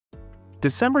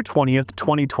December 20th,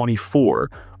 2024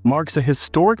 marks a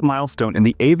historic milestone in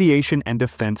the aviation and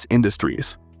defense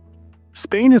industries.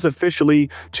 Spain has officially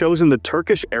chosen the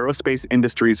Turkish aerospace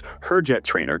industry's Hurjet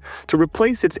trainer to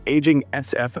replace its aging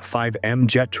SF-5M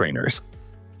jet trainers.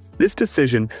 This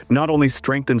decision not only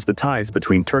strengthens the ties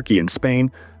between Turkey and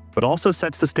Spain, but also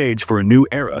sets the stage for a new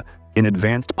era in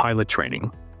advanced pilot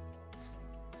training.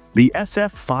 The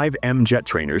SF-5M jet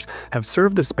trainers have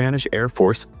served the Spanish Air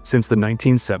Force since the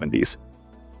 1970s.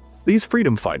 These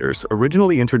freedom fighters,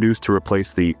 originally introduced to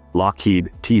replace the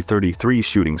Lockheed T-33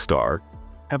 Shooting Star,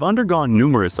 have undergone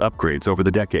numerous upgrades over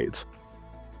the decades.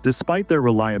 Despite their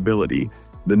reliability,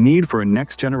 the need for a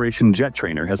next-generation jet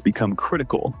trainer has become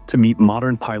critical to meet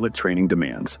modern pilot training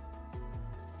demands.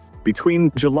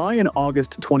 Between July and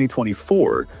August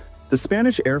 2024, the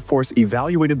Spanish Air Force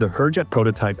evaluated the Hurjet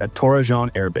prototype at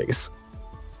Hurjet Air Base.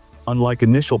 Unlike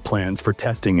initial plans for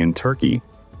testing in Turkey,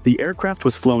 the aircraft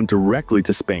was flown directly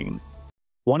to Spain.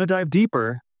 Want to dive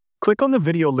deeper? Click on the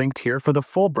video linked here for the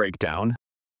full breakdown.